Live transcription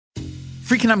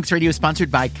Freakonomics Radio is sponsored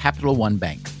by Capital One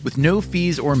Bank. With no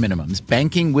fees or minimums,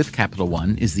 banking with Capital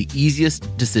One is the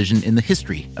easiest decision in the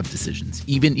history of decisions,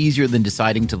 even easier than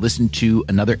deciding to listen to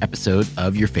another episode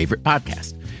of your favorite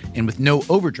podcast. And with no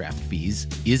overdraft fees,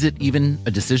 is it even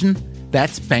a decision?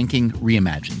 That's banking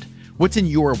reimagined. What's in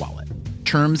your wallet?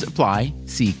 Terms apply.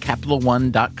 See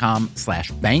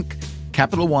CapitalOne.com/bank.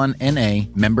 Capital One N.A.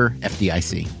 member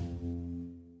FDIC.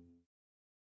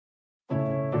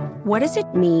 What does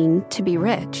it mean to be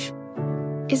rich?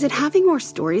 Is it having more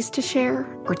stories to share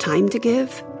or time to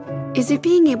give? Is it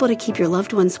being able to keep your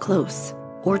loved ones close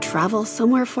or travel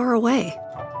somewhere far away?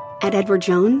 At Edward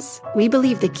Jones, we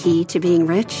believe the key to being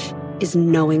rich is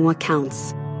knowing what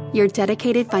counts. Your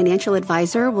dedicated financial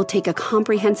advisor will take a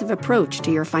comprehensive approach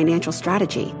to your financial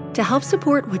strategy to help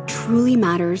support what truly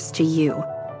matters to you.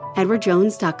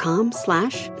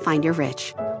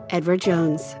 EdwardJones.com/findyourrich. Edward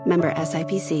Jones, member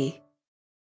SIPC.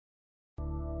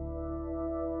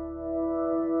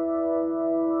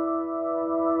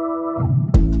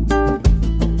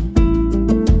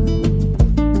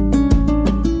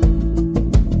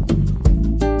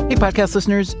 Podcast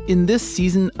listeners, in this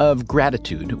season of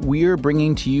Gratitude, we're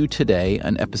bringing to you today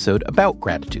an episode about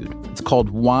gratitude. It's called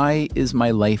Why Is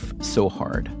My Life So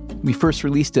Hard? We first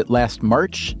released it last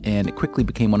March, and it quickly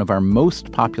became one of our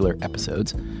most popular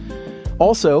episodes.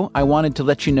 Also, I wanted to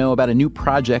let you know about a new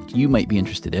project you might be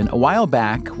interested in. A while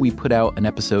back, we put out an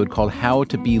episode called How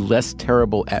to Be Less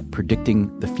Terrible at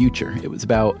Predicting the Future. It was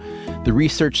about the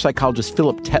research psychologist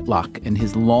Philip Tetlock and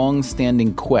his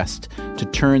long-standing quest to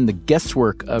turn the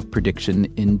guesswork of prediction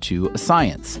into a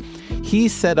science. He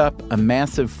set up a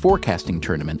massive forecasting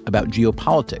tournament about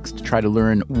geopolitics to try to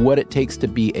learn what it takes to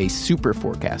be a super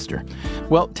forecaster.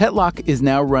 Well, Tetlock is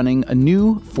now running a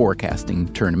new forecasting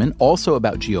tournament, also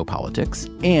about geopolitics,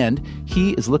 and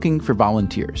he is looking for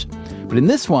volunteers. But in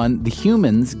this one, the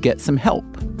humans get some help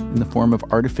in the form of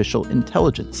artificial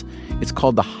intelligence. It's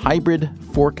called the Hybrid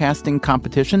Forecasting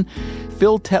Competition.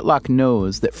 Phil Tetlock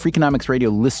knows that Freakonomics Radio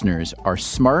listeners are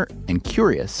smart and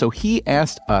curious, so he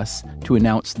asked us to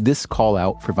announce this call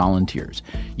out for volunteers.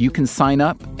 You can sign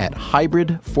up at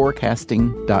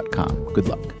hybridforecasting.com. Good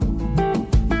luck.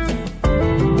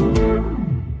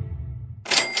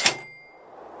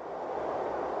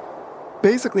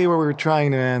 Basically, what we're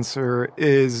trying to answer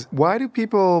is, why do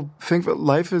people think that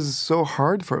life is so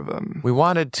hard for them? We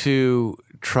wanted to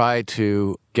try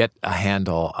to get a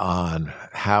handle on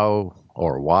how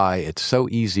or why it's so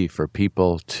easy for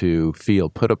people to feel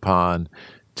put upon,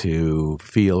 to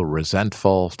feel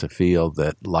resentful, to feel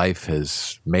that life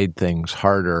has made things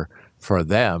harder for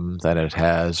them than it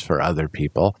has for other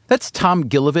people. That's Tom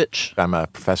Gilovich. I'm a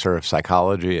professor of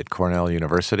psychology at Cornell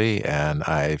University, and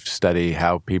I study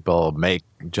how people make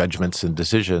judgments and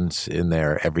decisions in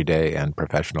their everyday and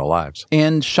professional lives.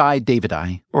 And Shai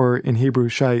Davidai. Or in Hebrew,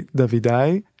 Shai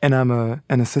Davidai, and I'm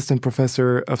an assistant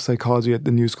professor of psychology at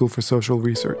the New School for Social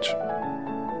Research.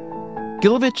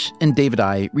 Gilovich and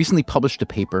Davidai recently published a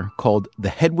paper called The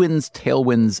Headwinds,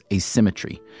 Tailwinds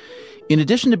Asymmetry. In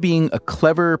addition to being a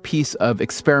clever piece of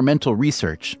experimental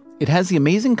research, it has the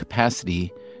amazing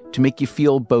capacity to make you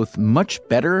feel both much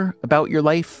better about your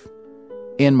life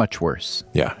and much worse.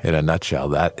 Yeah, in a nutshell,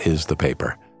 that is the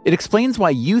paper. It explains why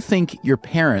you think your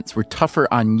parents were tougher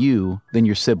on you than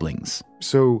your siblings.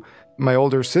 So my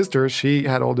older sister, she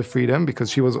had all the freedom because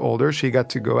she was older. She got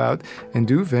to go out and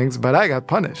do things, but I got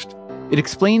punished. It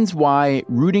explains why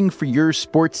rooting for your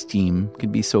sports team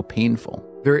can be so painful.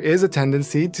 There is a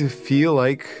tendency to feel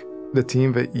like the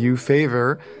team that you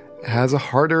favor has a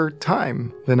harder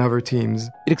time than other teams.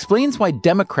 It explains why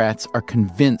Democrats are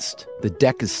convinced the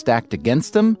deck is stacked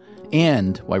against them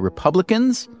and why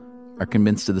Republicans are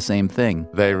convinced of the same thing.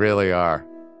 They really are.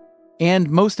 And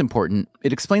most important,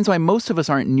 it explains why most of us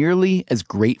aren't nearly as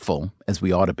grateful as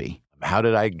we ought to be. How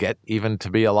did I get even to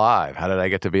be alive? How did I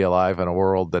get to be alive in a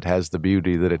world that has the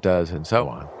beauty that it does, and so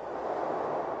on?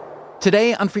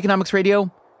 Today on Freakonomics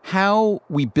Radio, how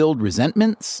we build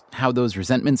resentments, how those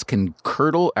resentments can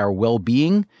curdle our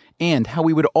well-being, and how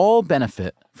we would all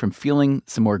benefit from feeling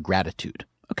some more gratitude.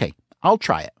 Okay, I'll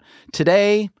try it.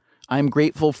 Today, I'm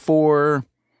grateful for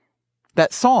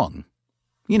that song.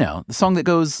 You know, the song that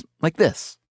goes like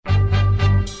this.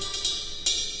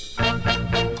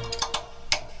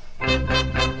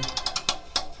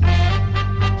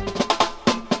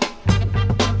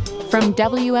 From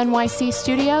WNYC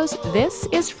Studios, this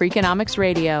is Freakonomics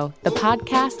Radio, the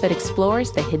podcast that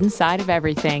explores the hidden side of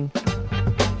everything.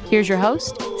 Here's your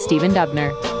host, Stephen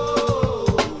Dubner.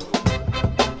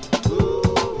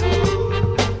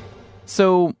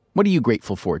 So What are you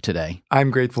grateful for today?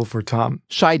 I'm grateful for Tom.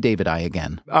 Shy David I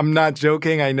again. I'm not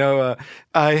joking. I know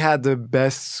I had the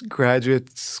best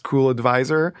graduate school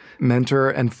advisor, mentor,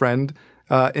 and friend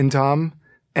in Tom.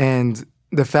 And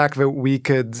the fact that we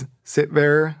could sit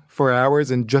there for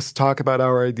hours and just talk about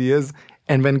our ideas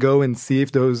and then go and see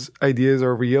if those ideas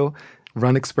are real,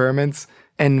 run experiments,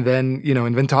 and then,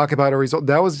 and then talk about a result.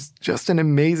 That was just an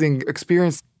amazing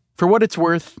experience. For what it's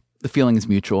worth, the feeling is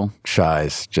mutual.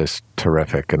 Shy's just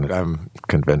terrific, and I'm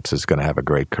convinced he's going to have a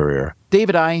great career.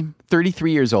 David I,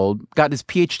 33 years old, got his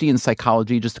PhD in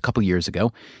psychology just a couple years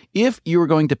ago. If you were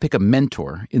going to pick a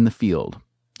mentor in the field,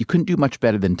 you couldn't do much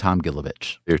better than Tom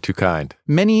Gilovich. You're too kind.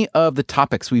 Many of the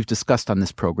topics we've discussed on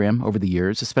this program over the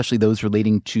years, especially those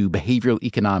relating to behavioral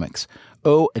economics,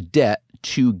 owe a debt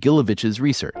to Gilovich's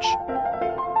research.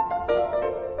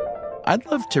 I'd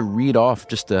love to read off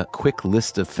just a quick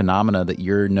list of phenomena that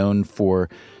you're known for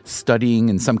studying,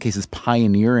 in some cases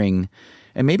pioneering,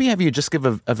 and maybe have you just give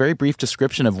a very brief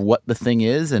description of what the thing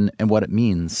is and what it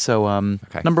means. So,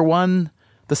 Number one,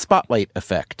 the spotlight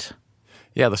effect.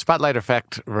 Yeah, the spotlight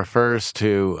effect refers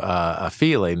to a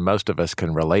feeling most of us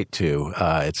can relate to.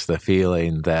 It's the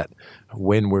feeling that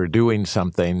when we're doing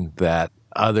something that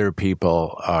other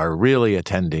people are really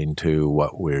attending to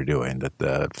what we're doing, that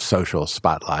the social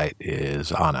spotlight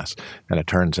is on us. And it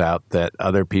turns out that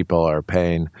other people are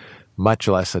paying much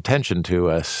less attention to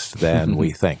us than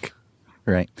we think.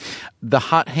 Right. The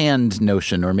hot hand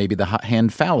notion, or maybe the hot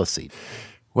hand fallacy.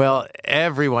 Well,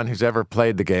 everyone who's ever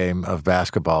played the game of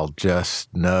basketball just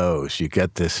knows you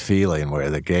get this feeling where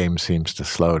the game seems to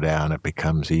slow down. It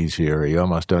becomes easier. You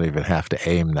almost don't even have to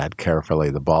aim that carefully.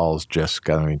 The ball's just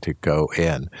going to go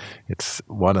in. It's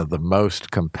one of the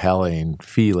most compelling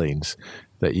feelings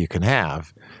that you can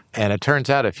have. And it turns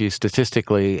out if you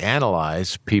statistically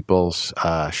analyze people's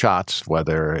shots,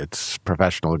 whether it's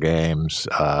professional games,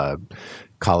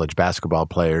 college basketball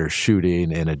players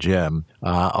shooting in a gym,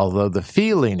 although the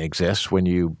feeling exists when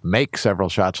you make several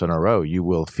shots in a row, you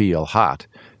will feel hot.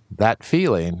 That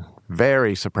feeling,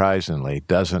 very surprisingly,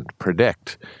 doesn't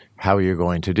predict how you're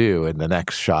going to do in the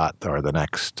next shot or the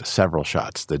next several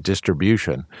shots. The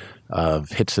distribution of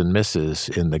hits and misses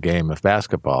in the game of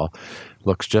basketball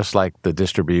looks just like the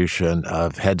distribution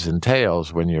of heads and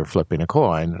tails when you're flipping a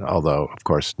coin, although, of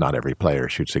course, not every player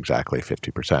shoots exactly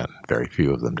 50%. Very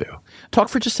few of them do. Talk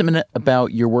for just a minute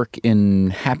about your work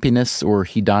in happiness or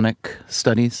hedonic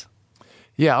studies.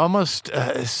 Yeah, almost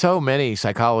so many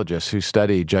psychologists who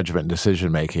study judgment and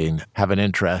decision-making have an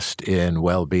interest in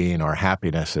well-being or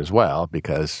happiness as well,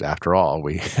 because after all,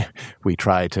 we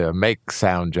try to make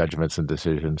sound judgments and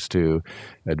decisions to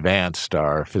advance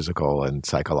our physical and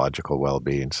psychological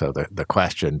well-being. So the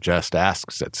question just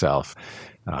asks itself,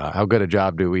 how good a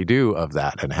job do we do of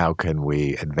that, and how can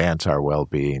we advance our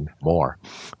well-being more?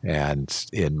 And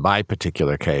in my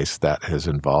particular case, that has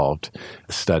involved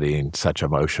studying such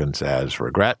emotions as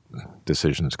regret,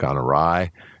 decisions gone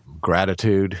awry,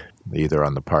 gratitude, either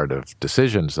on the part of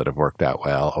decisions that have worked out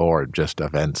well or just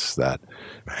events that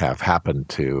have happened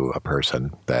to a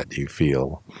person that you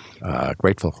feel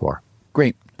grateful for.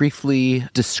 Great. Briefly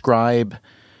describe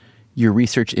your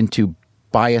research into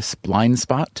bias blind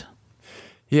spot.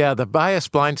 Yeah, the bias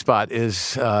blind spot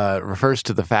refers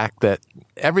to the fact that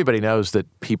everybody knows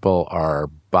that people are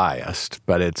biased,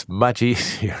 but it's much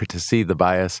easier to see the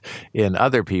bias in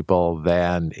other people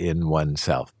than in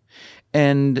oneself.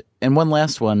 And one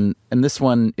last one, and this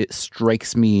one, it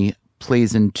strikes me,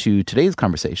 plays into today's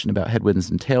conversation about headwinds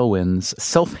and tailwinds,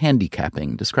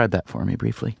 self-handicapping. Describe that for me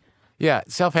briefly. Yeah,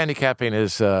 self-handicapping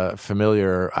is a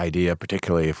familiar idea,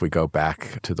 particularly if we go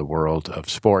back to the world of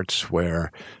sports,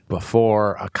 where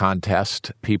before a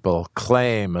contest, people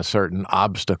claim a certain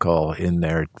obstacle in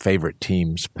their favorite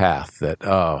team's path that,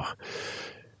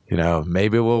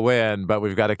 maybe we'll win, but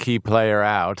we've got a key player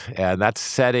out. And that's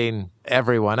setting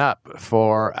everyone up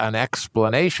for an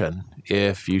explanation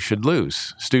if you should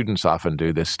lose. Students often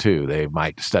do this too. They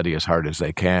might study as hard as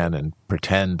they can and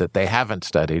pretend that they haven't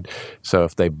studied. So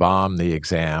if they bomb the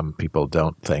exam, people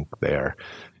don't think they're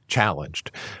challenged.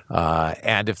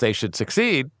 And if they should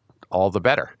succeed, all the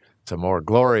better. It's a more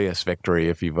glorious victory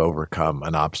if you've overcome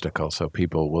an obstacle. So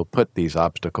people will put these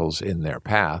obstacles in their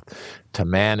path to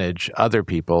manage other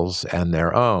people's and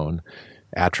their own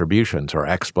attributions or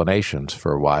explanations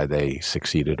for why they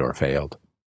succeeded or failed.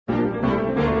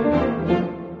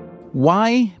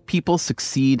 Why people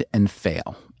succeed and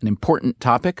fail. An important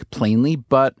topic, plainly,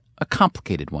 but a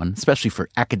complicated one, especially for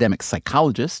academic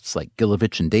psychologists like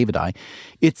Gilovich and David I.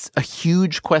 It's a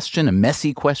huge question, a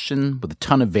messy question with a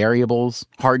ton of variables,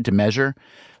 hard to measure.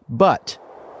 But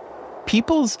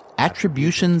people's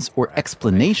attributions or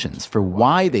explanations for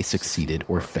why they succeeded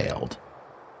or failed.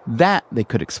 That they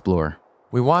could explore.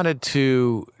 We wanted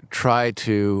to try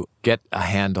to get a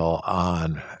handle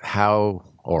on how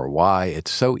or why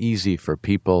it's so easy for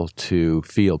people to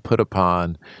feel put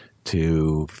upon,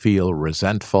 to feel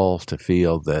resentful, to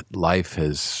feel that life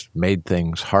has made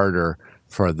things harder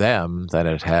for them than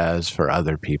it has for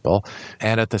other people,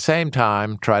 and at the same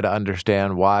time try to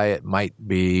understand why it might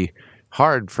be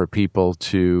hard for people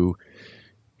to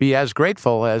be as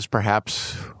grateful as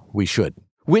perhaps we should.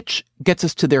 Which gets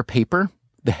us to their paper,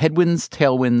 The Headwinds,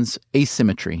 Tailwinds,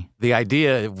 Asymmetry. The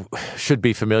idea should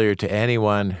be familiar to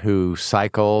anyone who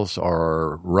cycles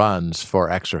or runs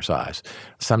for exercise.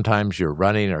 Sometimes you're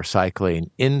running or cycling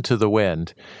into the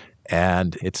wind,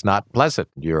 and it's not pleasant.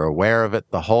 You're aware of it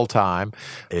the whole time.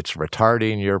 It's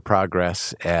retarding your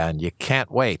progress, and you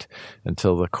can't wait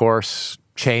until the course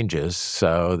changes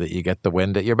so that you get the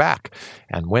wind at your back.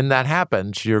 And when that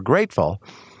happens, you're grateful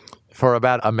for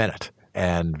about a minute.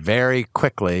 And very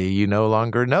quickly, you no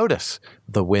longer notice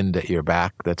the wind at your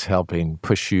back that's helping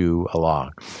push you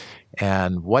along.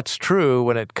 And what's true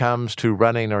when it comes to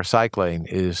running or cycling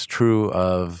is true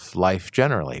of life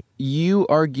generally. You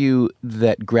argue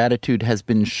that gratitude has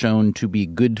been shown to be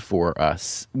good for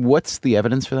us. What's the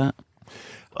evidence for that?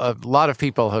 A lot of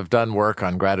people have done work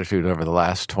on gratitude over the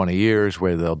last 20 years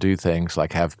where they'll do things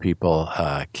like have people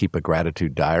keep a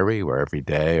gratitude diary where every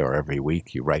day or every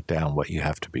week you write down what you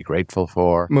have to be grateful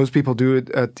for. Most people do it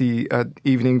at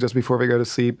evening just before they go to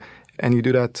sleep, and you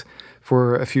do that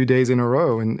for a few days in a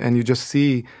row, and you just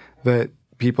see that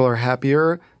people are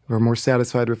happier, they're more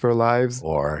satisfied with their lives.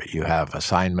 Or you have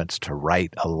assignments to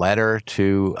write a letter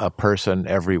to a person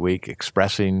every week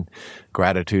expressing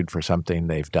gratitude for something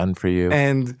they've done for you.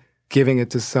 And giving it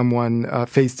to someone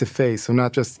face to face, so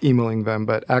not just emailing them,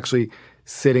 but actually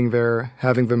sitting there,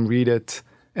 having them read it,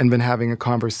 and then having a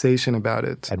conversation about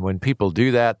it. And when people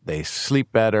do that, they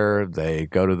sleep better, they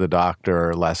go to the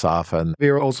doctor less often.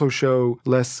 They also show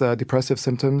less depressive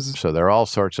symptoms. So there are all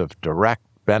sorts of direct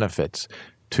benefits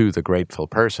to the grateful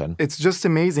person. It's just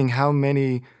amazing how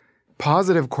many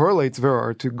positive correlates there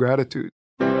are to gratitude.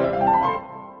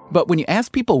 But when you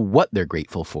ask people what they're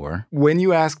grateful for... When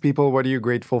you ask people, what are you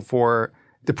grateful for?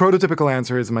 The prototypical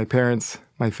answer is my parents,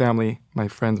 my family, my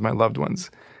friends, my loved ones.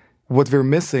 What they're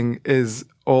missing is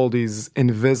all these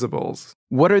invisibles.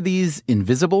 What are these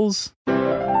invisibles?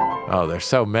 Oh, there's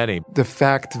so many. The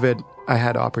fact that I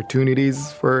had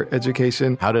opportunities for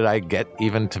education. How did I get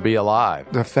even to be alive?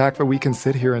 The fact that we can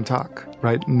sit here and talk,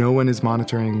 right? No one is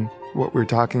monitoring what we're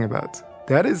talking about.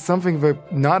 That is something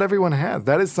that not everyone has.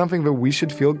 That is something that we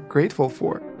should feel grateful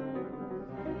for.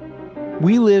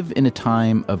 We live in a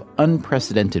time of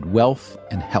unprecedented wealth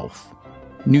and health.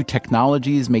 New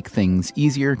technologies make things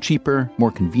easier, cheaper, more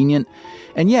convenient,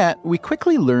 and yet we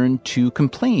quickly learn to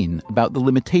complain about the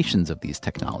limitations of these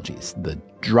technologies, the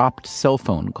dropped cell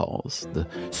phone calls, the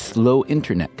slow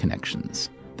internet connections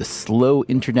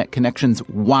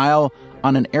while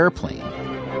on an airplane.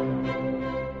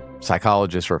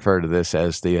 Psychologists refer to this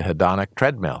as the hedonic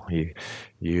treadmill.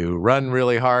 You run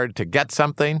really hard to get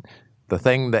something. The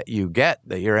thing that you get,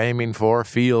 that you're aiming for,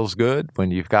 feels good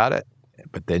when you've got it.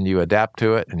 But then you adapt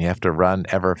to it, and you have to run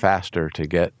ever faster to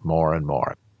get more and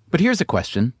more. But here's a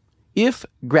question. If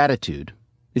gratitude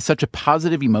is such a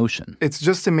positive emotion... It's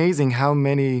just amazing how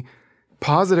many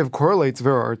positive correlates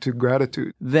there are to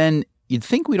gratitude. Then you'd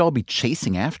think we'd all be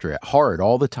chasing after it hard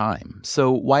all the time.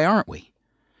 So why aren't we?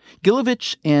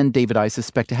 Gilovich and David I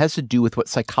suspect it has to do with what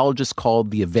psychologists call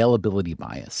the availability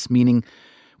bias, meaning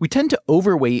we tend to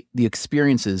overweight the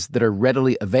experiences that are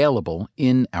readily available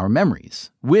in our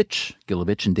memories, which,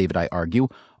 Gilovich and David I argue,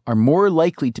 are more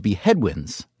likely to be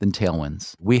headwinds than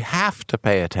tailwinds. We have to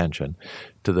pay attention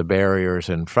to the barriers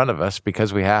in front of us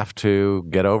because we have to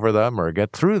get over them or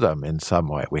get through them in some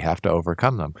way. We have to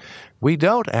overcome them. We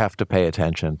don't have to pay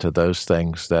attention to those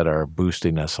things that are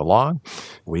boosting us along.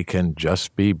 We can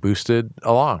just be boosted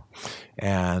along.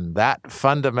 And that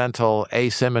fundamental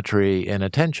asymmetry in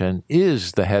attention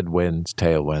is the headwinds,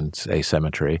 tailwinds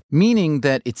asymmetry. Meaning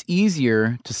that it's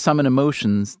easier to summon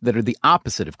emotions that are the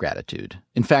opposite of gratitude.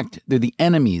 In fact, they're the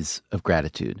enemies of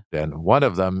gratitude. And one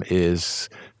of them is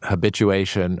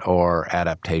habituation or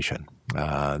adaptation,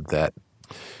 that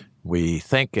we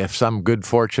think if some good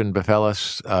fortune befell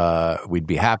us, we'd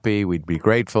be happy, we'd be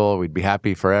grateful, we'd be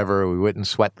happy forever, we wouldn't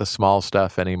sweat the small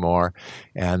stuff anymore.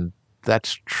 And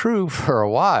That's true for a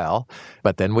while,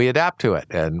 but then we adapt to it,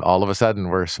 and all of a sudden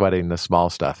we're sweating the small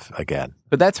stuff again.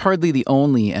 But that's hardly the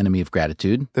only enemy of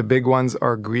gratitude. The big ones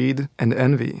are greed and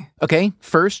envy. Okay,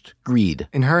 first, greed.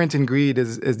 Inherent in greed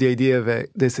is the idea of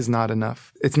this is not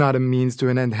enough. It's not a means to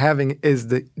an end. Having is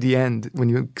the end when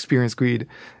you experience greed.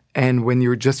 And when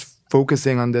you're just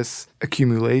focusing on this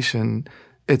accumulation,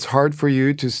 it's hard for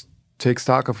you to take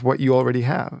stock of what you already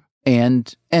have.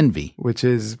 And envy. Which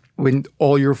is when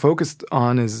all you're focused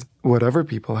on is what other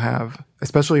people have,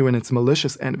 especially when it's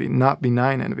malicious envy, not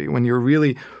benign envy. When you're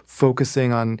really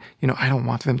focusing on, I don't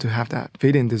want them to have that.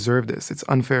 They didn't deserve this. It's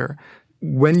unfair.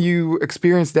 When you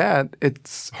experience that,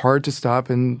 it's hard to stop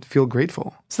and feel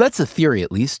grateful. So that's a theory,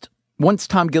 at least. Once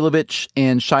Tom Gilovich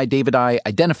and Shai Davidai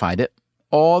identified it,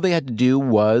 all they had to do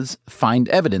was find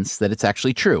evidence that it's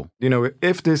actually true.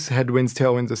 If this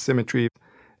headwinds-tailwinds asymmetry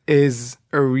is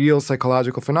a real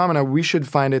psychological phenomena, we should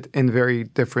find it in very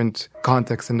different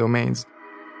contexts and domains.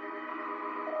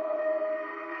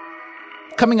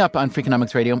 Coming up on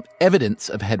Freakonomics Radio, evidence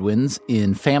of headwinds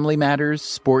in family matters,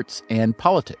 sports, and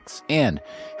politics, and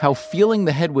how feeling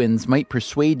the headwinds might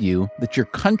persuade you that your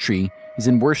country is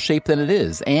in worse shape than it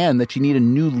is, and that you need a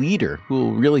new leader who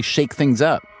will really shake things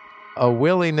up. A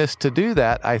willingness to do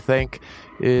that, I think,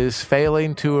 is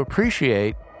failing to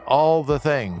appreciate all the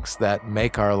things that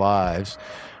make our lives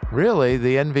really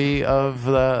the envy of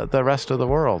the rest of the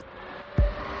world.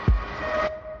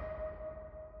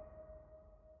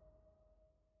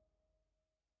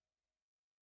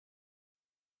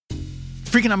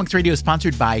 Freakonomics Radio is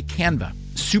sponsored by Canva.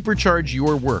 Supercharge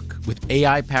your work with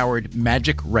AI-powered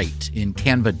Magic Write in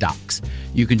Canva Docs.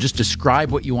 You can just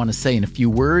describe what you want to say in a few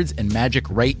words, and Magic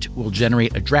Write will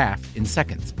generate a draft in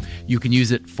seconds. You can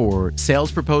use it for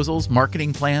sales proposals,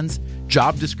 marketing plans,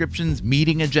 job descriptions,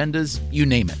 meeting agendas, you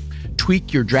name it.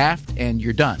 Tweak your draft and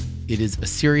you're done. It is a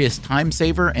serious time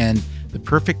saver and the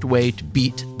perfect way to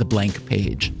beat the blank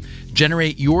page.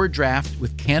 Generate your draft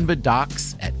with Canva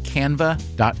Docs at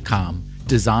canva.com.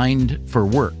 Designed for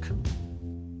work.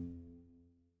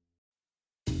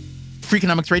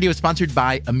 Freakonomics Radio is sponsored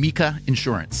by Amica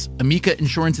Insurance. Amica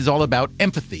Insurance is all about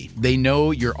empathy. They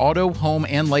know your auto, home,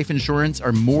 and life insurance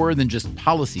are more than just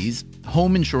policies.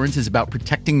 Home insurance is about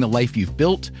protecting the life you've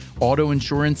built. Auto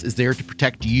insurance is there to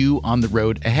protect you on the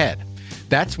road ahead.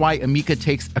 That's why Amica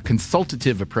takes a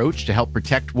consultative approach to help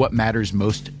protect what matters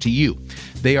most to you.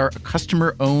 They are a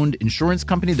customer-owned insurance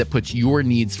company that puts your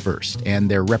needs first, and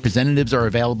their representatives are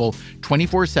available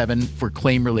 24/7 for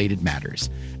claim-related matters.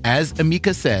 As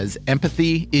Amica says,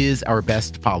 empathy is our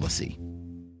best policy.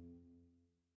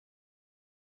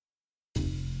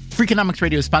 Freakonomics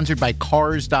Radio is sponsored by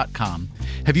Cars.com.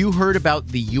 Have you heard about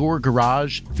the Your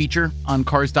Garage feature on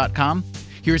Cars.com?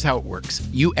 Here's how it works.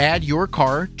 You add your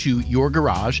car to your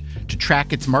garage to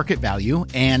track its market value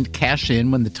and cash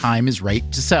in when the time is right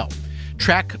to sell.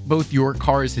 Track both your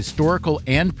car's historical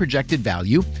and projected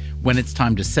value. When it's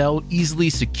time to sell, easily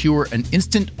secure an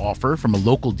instant offer from a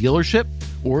local dealership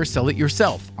or sell it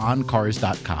yourself on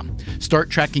Cars.com. Start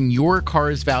tracking your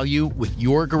car's value with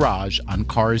your garage on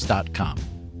Cars.com.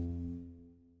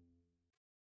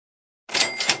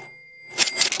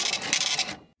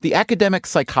 The academic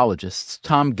psychologists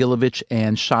Tom Gilovich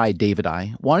and Shai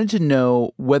Davidai wanted to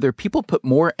know whether people put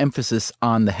more emphasis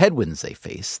on the headwinds they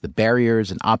face, the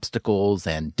barriers and obstacles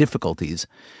and difficulties,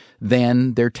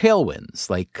 than their tailwinds,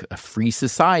 like a free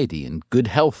society and good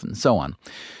health and so on.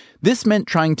 This meant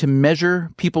trying to measure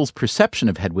people's perception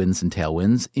of headwinds and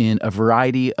tailwinds in a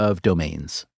variety of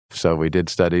domains. So we did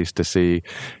studies to see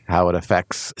how it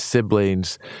affects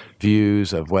siblings'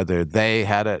 views of whether they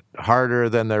had it harder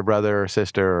than their brother or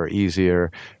sister or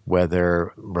easier,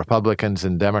 whether Republicans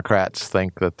and Democrats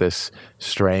think that this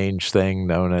strange thing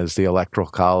known as the Electoral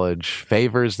College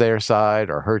favors their side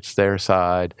or hurts their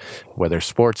side, whether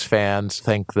sports fans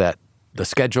think that the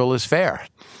schedule is fair.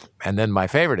 And then my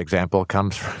favorite example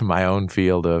comes from my own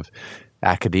field of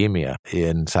academia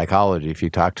in psychology. If you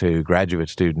talk to graduate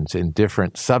students in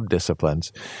different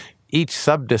subdisciplines, each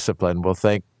subdiscipline will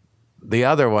think the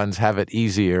other ones have it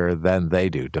easier than they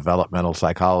do. Developmental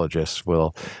psychologists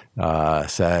will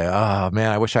say, oh,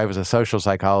 man, I wish I was a social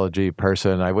psychology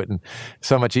person. I wouldn't.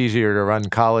 So much easier to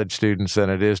run college students than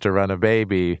it is to run a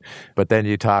baby. But then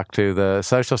you talk to the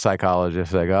social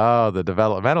psychologists, they go, oh, the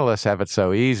developmentalists have it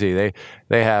so easy.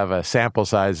 They have a sample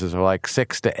sizes of like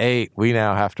 6 to 8. We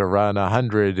now have to run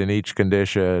 100 in each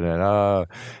condition.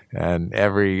 And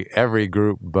every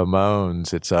group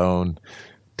bemoans its own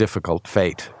difficult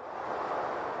fate.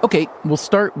 Okay, we'll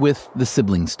start with the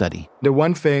sibling study. The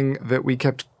one thing that we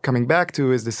kept coming back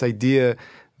to is this idea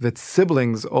that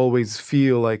siblings always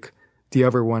feel like the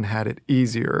other one had it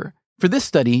easier. For this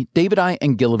study, David I.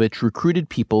 and Gilovich recruited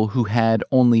people who had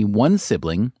only one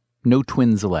sibling, no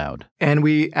twins allowed. And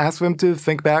we asked them to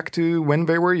think back to when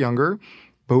they were younger,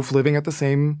 both living at the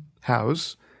same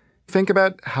house. Think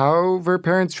about how their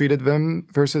parents treated them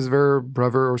versus their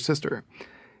brother or sister.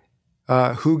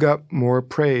 Who got more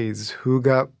praise? Who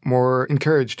got more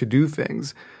encouraged to do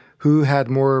things? Who had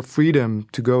more freedom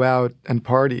to go out and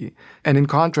party? And in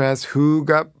contrast, who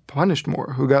got punished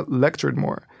more? Who got lectured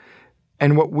more?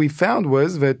 And what we found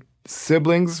was that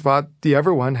siblings thought the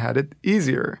other one had it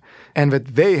easier and that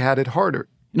they had it harder.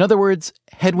 In other words,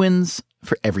 headwinds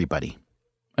for everybody.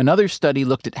 Another study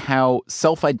looked at how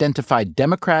self-identified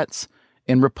Democrats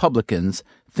and Republicans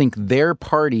think their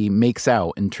party makes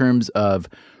out in terms of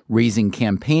raising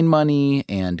campaign money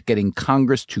and getting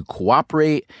Congress to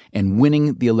cooperate and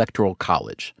winning the Electoral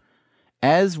College.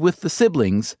 As with the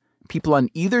siblings, people on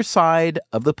either side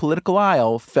of the political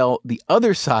aisle felt the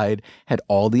other side had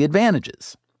all the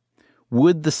advantages.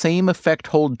 Would the same effect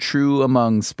hold true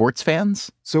among sports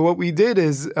fans? So what we did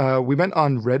is we went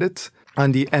on Reddit,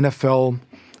 on the NFL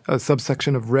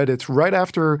subsection of Reddit, right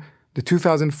after the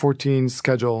 2014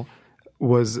 schedule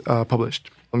was published.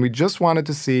 And we just wanted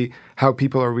to see how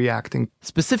people are reacting.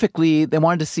 Specifically, they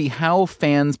wanted to see how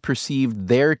fans perceived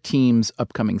their team's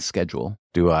upcoming schedule.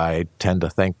 Do I tend to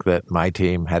think that my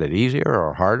team had it easier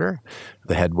or harder?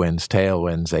 The headwinds,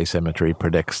 tailwinds asymmetry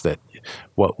predicts that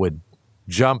what would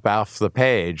jump off the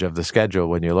page of the schedule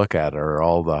when you look at it are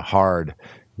all the hard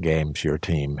games your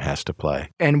team has to play.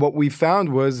 And what we found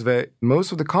was that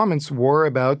most of the comments were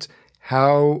about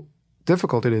how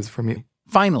difficult it is for me.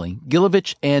 Finally,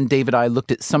 Gilovich and David I.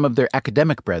 looked at some of their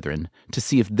academic brethren to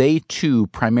see if they, too,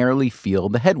 primarily feel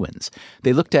the headwinds.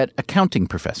 They looked at accounting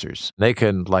professors. They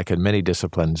can, like in many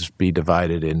disciplines, be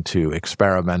divided into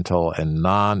experimental and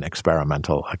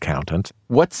non-experimental accountants.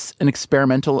 What's an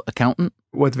experimental accountant?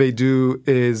 What they do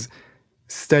is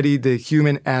study the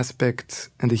human aspect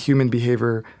and the human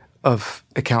behavior of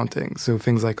accounting. So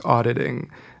things like auditing,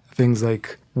 things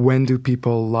like when do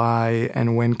people lie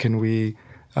and when can we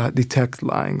detect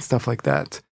lying, stuff like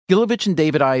that. Gilovich and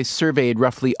David I. surveyed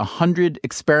roughly 100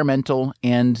 experimental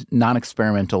and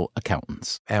non-experimental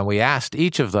accountants. And we asked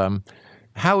each of them,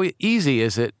 how easy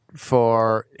is it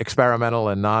for experimental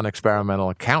and non-experimental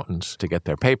accountants to get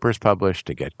their papers published,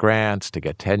 to get grants, to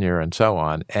get tenure, and so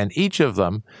on? And each of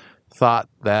them thought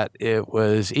that it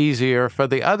was easier for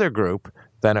the other group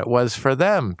than it was for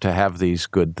them to have these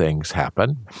good things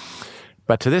happen.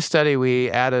 But to this study, we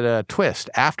added a twist.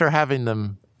 After having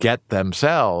them get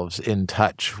themselves in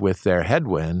touch with their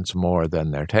headwinds more than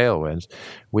their tailwinds,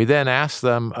 we then asked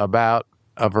them about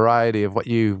a variety of what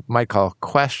you might call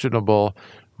questionable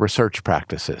research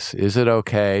practices. Is it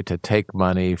okay to take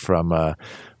money from a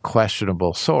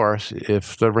questionable source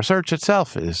if the research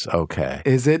itself is okay?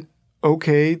 Is it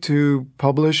okay to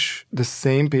publish the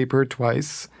same paper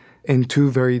twice in two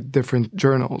very different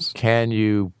journals? Can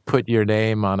you put your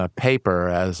name on a paper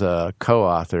as a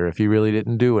co-author if you really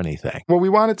didn't do anything? What we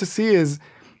wanted to see is,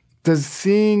 does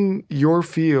seeing your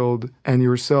field and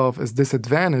yourself as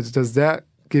disadvantaged, does that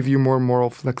give you more moral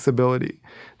flexibility?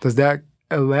 Does that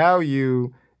allow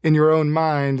you in your own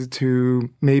mind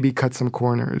to maybe cut some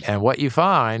corners? And what you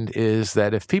find is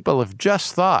that if people have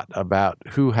just thought about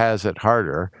who has it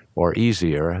harder or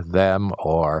easier, them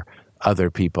or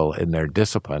other people in their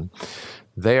discipline,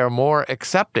 they are more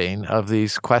accepting of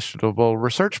these questionable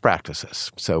research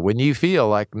practices. So when you feel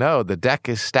like, no, the deck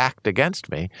is stacked against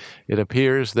me, it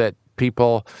appears that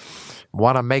people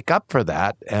want to make up for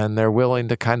that, and they're willing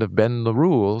to kind of bend the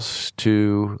rules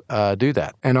to do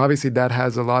that. And obviously that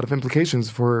has a lot of implications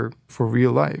for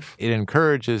real life. It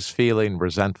encourages feeling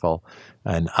resentful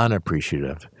and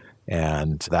unappreciative.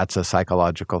 And that's a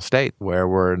psychological state where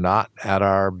we're not at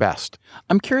our best.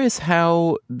 I'm curious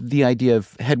how the idea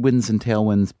of headwinds and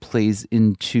tailwinds plays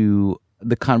into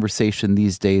the conversation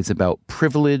these days about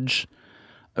privilege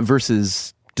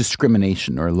versus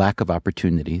discrimination or lack of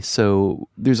opportunity. So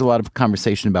there's a lot of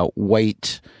conversation about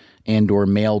white and or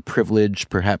male privilege.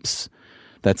 Perhaps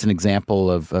that's an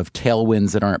example of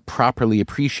tailwinds that aren't properly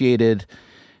appreciated.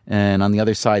 And on the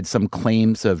other side, some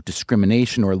claims of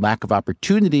discrimination or lack of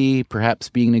opportunity, perhaps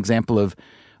being an example of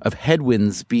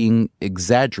headwinds being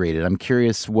exaggerated. I'm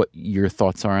curious what your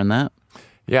thoughts are on that.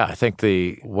 Yeah, I think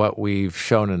what we've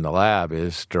shown in the lab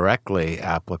is directly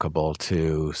applicable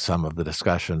to some of the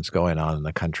discussions going on in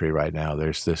the country right now.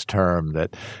 There's this term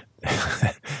that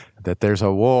that there's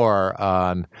a war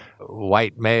on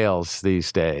white males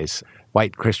these days,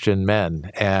 white Christian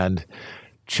men, and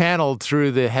channeled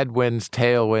through the headwinds,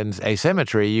 tailwinds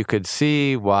asymmetry, you could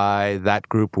see why that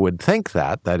group would think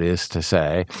that. That is to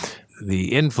say,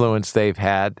 the influence they've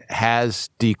had has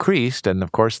decreased. And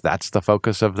of course, that's the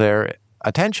focus of their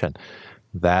attention,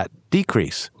 that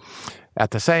decrease.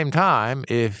 At the same time,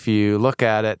 if you look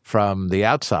at it from the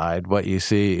outside, what you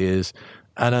see is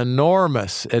an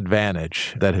enormous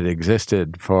advantage that had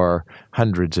existed for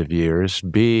hundreds of years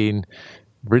being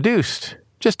reduced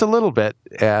just a little bit.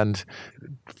 And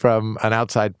from an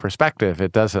outside perspective,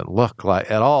 it doesn't look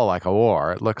like at all like a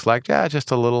war. It looks like,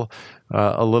 just a little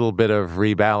bit of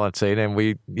rebalancing, and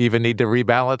we even need to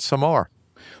rebalance some more.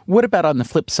 What about on the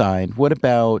flip side? What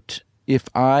about if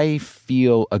I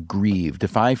feel aggrieved,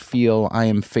 if I feel I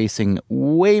am facing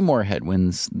way more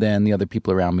headwinds than the other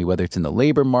people around me, whether it's in the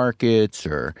labor markets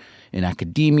or in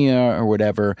academia or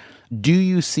whatever, do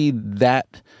you see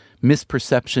that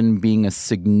misperception being a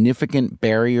significant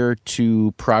barrier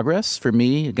to progress for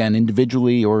me, again,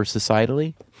 individually or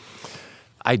societally?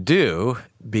 I do,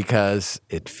 because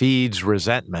it feeds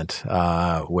resentment,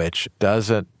 which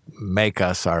doesn't make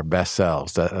us our best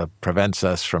selves, that prevents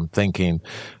us from thinking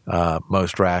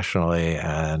most rationally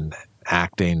and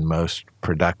acting most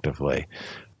productively.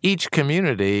 Each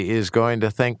community is going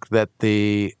to think that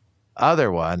the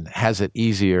other one has it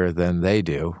easier than they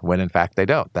do, when in fact they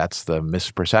don't. That's the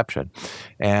misperception.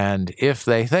 And if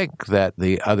they think that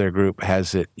the other group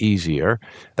has it easier,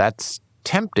 that's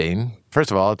tempting. First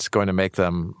of all, it's going to make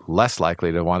them less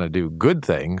likely to want to do good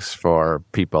things for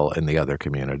people in the other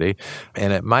community.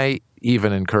 And it might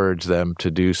even encourage them to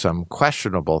do some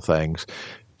questionable things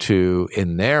to,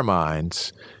 in their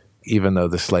minds, even though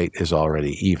the slate is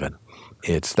already even.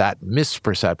 It's that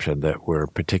misperception that we're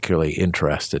particularly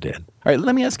interested in. All right,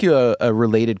 let me ask you a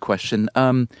related question.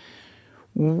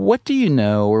 What do you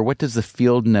know, or what does the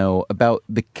field know about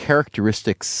the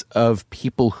characteristics of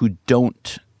people who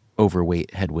don't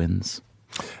overweight headwinds?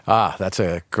 That's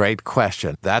a great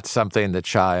question. That's something that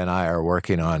Shai and I are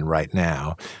working on right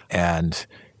now. And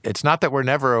it's not that we're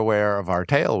never aware of our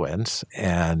tailwinds,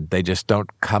 and they just don't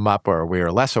come up, or we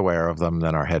are less aware of them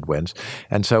than our headwinds.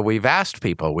 And so we've asked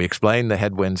people, we explain the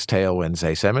headwinds-tailwinds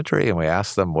asymmetry, and we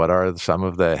ask them, what are some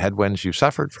of the headwinds you've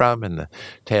suffered from and the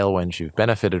tailwinds you've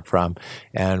benefited from?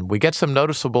 And we get some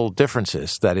noticeable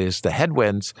differences. That is, the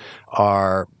headwinds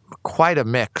are quite a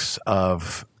mix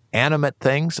of animate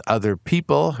things, other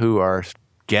people who are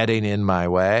getting in my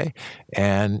way,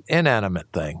 and inanimate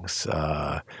things,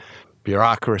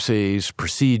 bureaucracies,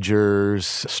 procedures,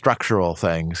 structural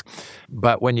things.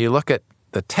 But when you look at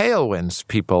the tailwinds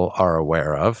people are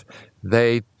aware of,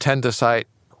 they tend to cite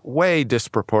way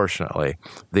disproportionately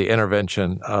the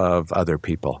intervention of other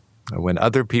people. When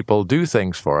other people do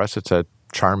things for us, it's a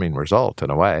charming result in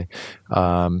a way,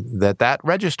 that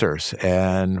registers,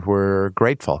 and we're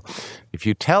grateful. If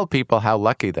you tell people how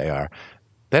lucky they are,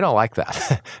 they don't like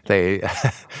that.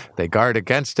 They guard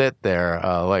against it. They're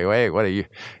like, wait, what are you?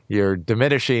 You're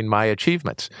diminishing my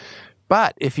achievements.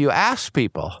 But if you ask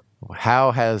people,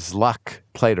 how has luck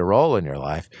played a role in your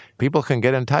life? People can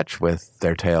get in touch with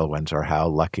their tailwinds or how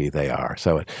lucky they are.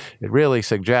 So it really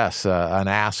suggests an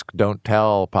ask, don't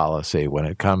tell policy when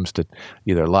it comes to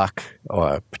either luck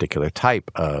or a particular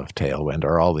type of tailwind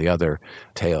or all the other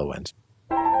tailwinds.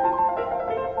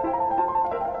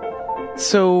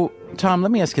 So, Tom,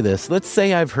 let me ask you this. Let's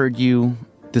say I've heard you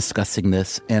discussing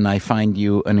this, and I find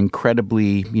you an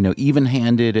incredibly,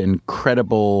 even-handed and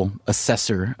credible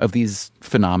assessor of these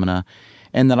phenomena,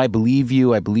 and that I believe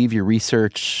you, I believe your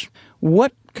research.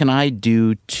 What can I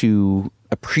do to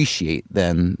appreciate,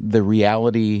 then, the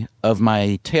reality of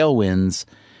my tailwinds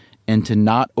and to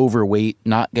not overweight,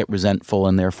 not get resentful,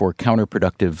 and therefore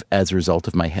counterproductive as a result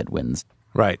of my headwinds?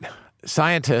 Right.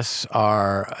 Scientists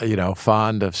are,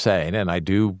 fond of saying, and I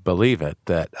do believe it,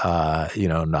 that,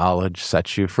 knowledge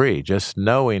sets you free. Just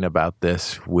knowing about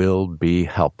this will be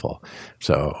helpful.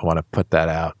 So I want to put that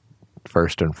out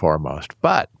first and foremost.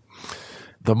 But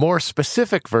the more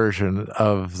specific version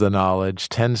of the knowledge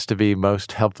tends to be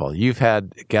most helpful. You've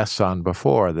had guests on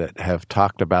before that have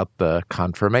talked about the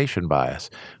confirmation bias,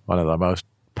 one of the most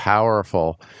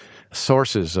powerful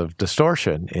sources of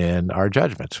distortion in our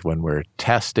judgments. When we're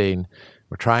testing,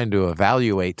 we're trying to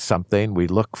evaluate something, we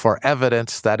look for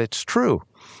evidence that it's true.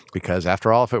 Because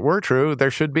after all, if it were true,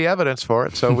 there should be evidence for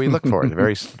it. So we look for it. A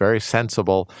very, very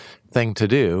sensible thing to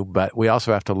do. But we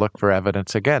also have to look for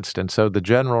evidence against. And so the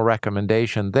general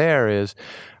recommendation there is,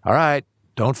 all right,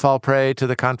 don't fall prey to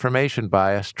the confirmation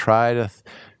bias. Try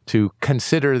to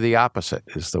consider the opposite,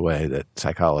 is the way that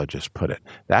psychologists put it.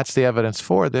 That's the evidence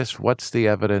for this. What's the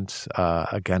evidence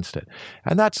against it?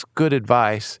 And that's good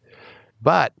advice,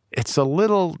 but it's a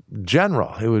little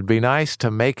general. It would be nice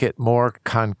to make it more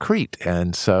concrete.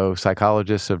 And so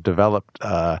psychologists have developed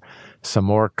some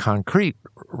more concrete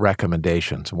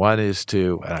recommendations. One is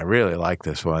to, and I really like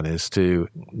this one, is to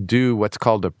do what's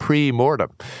called a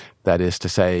pre-mortem. That is to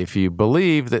say, if you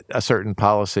believe that a certain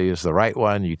policy is the right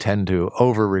one, you tend to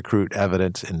over-recruit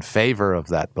evidence in favor of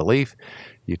that belief.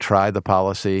 You try the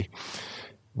policy.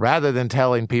 Rather than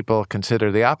telling people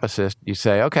consider the opposite, you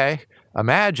say, okay,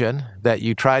 imagine that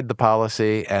you tried the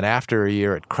policy and after a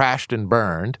year it crashed and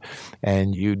burned,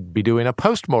 and you'd be doing a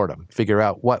post-mortem, figure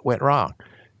out what went wrong.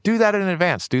 Do that in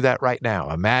advance. Do that right now.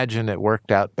 Imagine it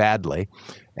worked out badly,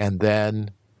 and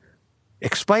then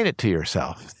explain it to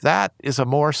yourself. That is a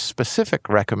more specific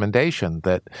recommendation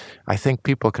that I think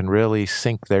people can really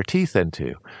sink their teeth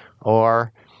into.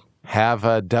 Or have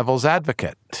a devil's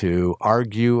advocate to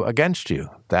argue against you.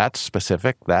 That's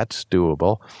specific. That's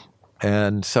doable.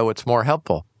 And so it's more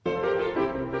helpful.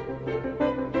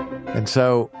 And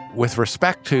so with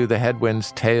respect to the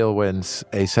headwinds, tailwinds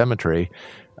asymmetry,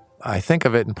 I think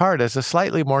of it in part as a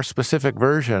slightly more specific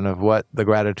version of what the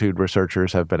gratitude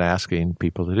researchers have been asking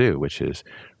people to do, which is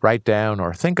write down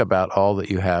or think about all that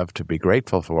you have to be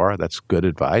grateful for. That's good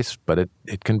advice, but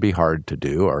it can be hard to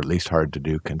do, or at least hard to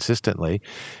do consistently.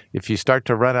 If you start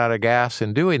to run out of gas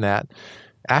in doing that,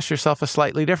 ask yourself a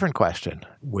slightly different question,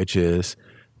 which is,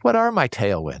 what are my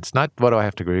tailwinds? Not what do I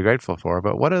have to be grateful for,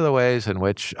 but what are the ways in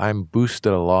which I'm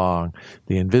boosted along,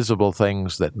 the invisible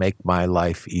things that make my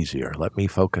life easier? Let me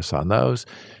focus on those,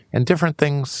 and different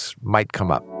things might come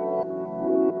up.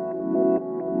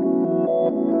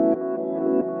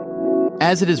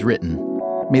 As it is written,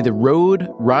 may the road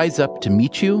rise up to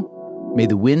meet you, may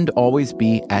the wind always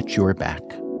be at your back.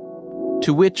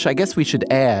 To which I guess we should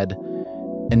add,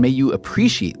 and may you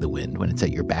appreciate the wind when it's at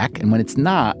your back, and when it's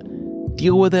not,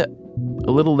 deal with it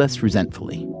a little less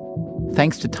resentfully.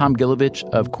 Thanks to Tom Gilovich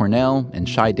of Cornell and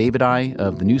Shai Davidai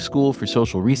of the New School for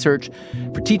Social Research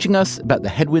for teaching us about the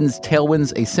headwinds,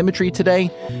 tailwinds asymmetry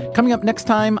today. Coming up next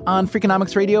time on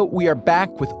Freakonomics Radio, we are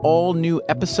back with all new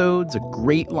episodes, a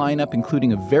great lineup,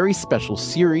 including a very special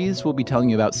series we'll be telling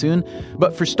you about soon.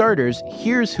 But for starters,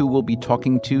 here's who we'll be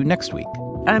talking to next week.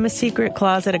 I'm a secret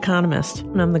closet economist,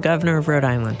 and I'm the governor of Rhode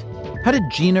Island. How did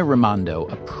Gina Raimondo,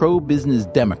 a pro-business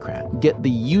Democrat, get the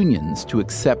unions to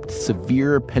accept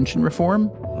severe pension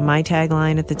reform? My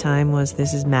tagline at the time was,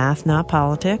 "This is math, not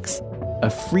politics."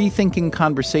 A free-thinking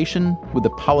conversation with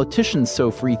a politician so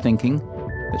free-thinking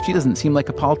that she doesn't seem like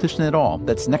a politician at all.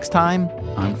 That's next time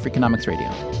on Freakonomics Radio.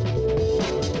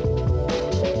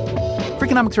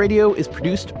 Freakonomics Radio is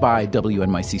produced by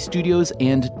WNYC Studios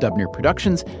and Dubner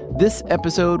Productions. This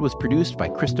episode was produced by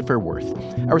Christopher Worth.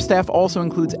 Our staff also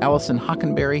includes Allison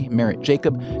Hockenberry, Merritt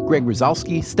Jacob, Greg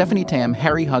Rosalski, Stephanie Tam,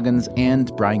 Harry Huggins,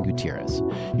 and Brian Gutierrez.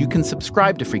 You can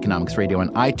subscribe to Freakonomics Radio on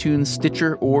iTunes,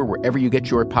 Stitcher, or wherever you get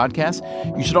your podcasts.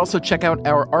 You should also check out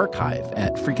our archive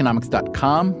at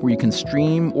Freakonomics.com, where you can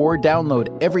stream or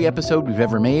download every episode we've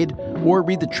ever made, or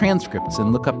read the transcripts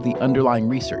and look up the underlying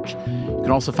research. You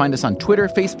can also find us on Twitter,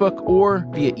 Facebook, or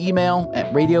via email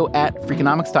at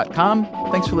radio@Freakonomics.com.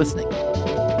 Thanks for listening.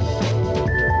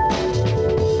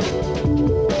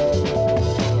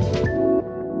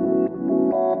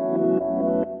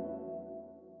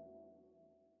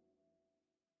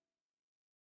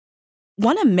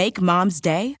 Want to make Mom's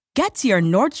day? Get to your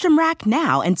Nordstrom Rack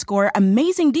now and score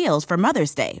amazing deals for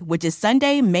Mother's Day, which is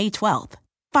Sunday, May 12th.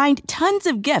 Find tons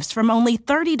of gifts from only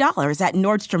 $30 at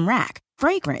Nordstrom Rack.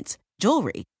 Fragrance,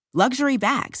 jewelry, luxury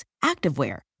bags,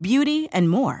 activewear, beauty, and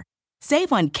more.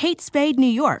 Save on Kate Spade New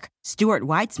York, Stuart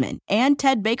Weitzman, and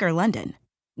Ted Baker London.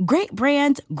 Great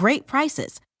brands, great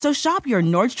prices. So shop your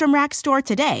Nordstrom Rack store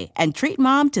today and treat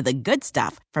Mom to the good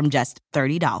stuff from just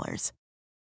 $30.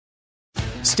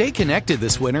 Stay connected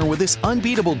this winter with this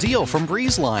unbeatable deal from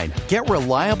BreezeLine. Get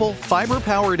reliable,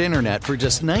 fiber-powered internet for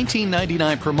just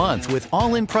 $19.99 per month with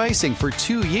all-in pricing for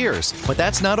 2 years. But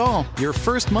that's not all. Your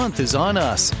first month is on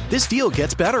us. This deal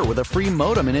gets better with a free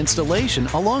modem and installation,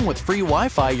 along with free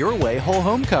Wi-Fi your way whole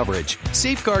home coverage.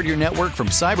 Safeguard your network from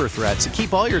cyber threats and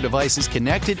keep all your devices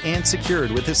connected and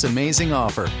secured with this amazing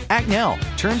offer. Act now.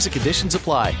 Terms and conditions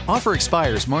apply. Offer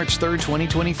expires March 3rd,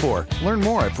 2024. Learn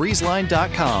more at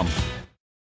breezeline.com.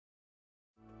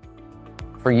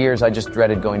 For years, I just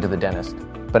dreaded going to the dentist.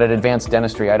 But at Advanced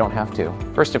Dentistry, I don't have to.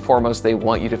 First and foremost, they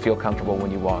want you to feel comfortable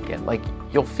when you walk in. Like,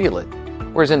 you'll feel it.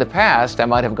 Whereas in the past, I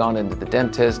might have gone into the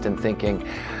dentist and thinking,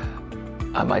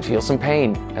 I might feel some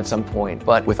pain at some point.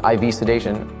 But with IV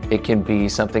sedation, it can be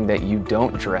something that you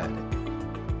don't dread.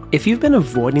 If you've been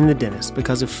avoiding the dentist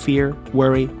because of fear,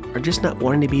 worry, or just not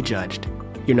wanting to be judged,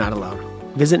 you're not alone.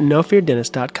 Visit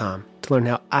nofeardentist.com to learn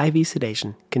how IV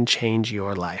sedation can change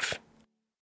your life.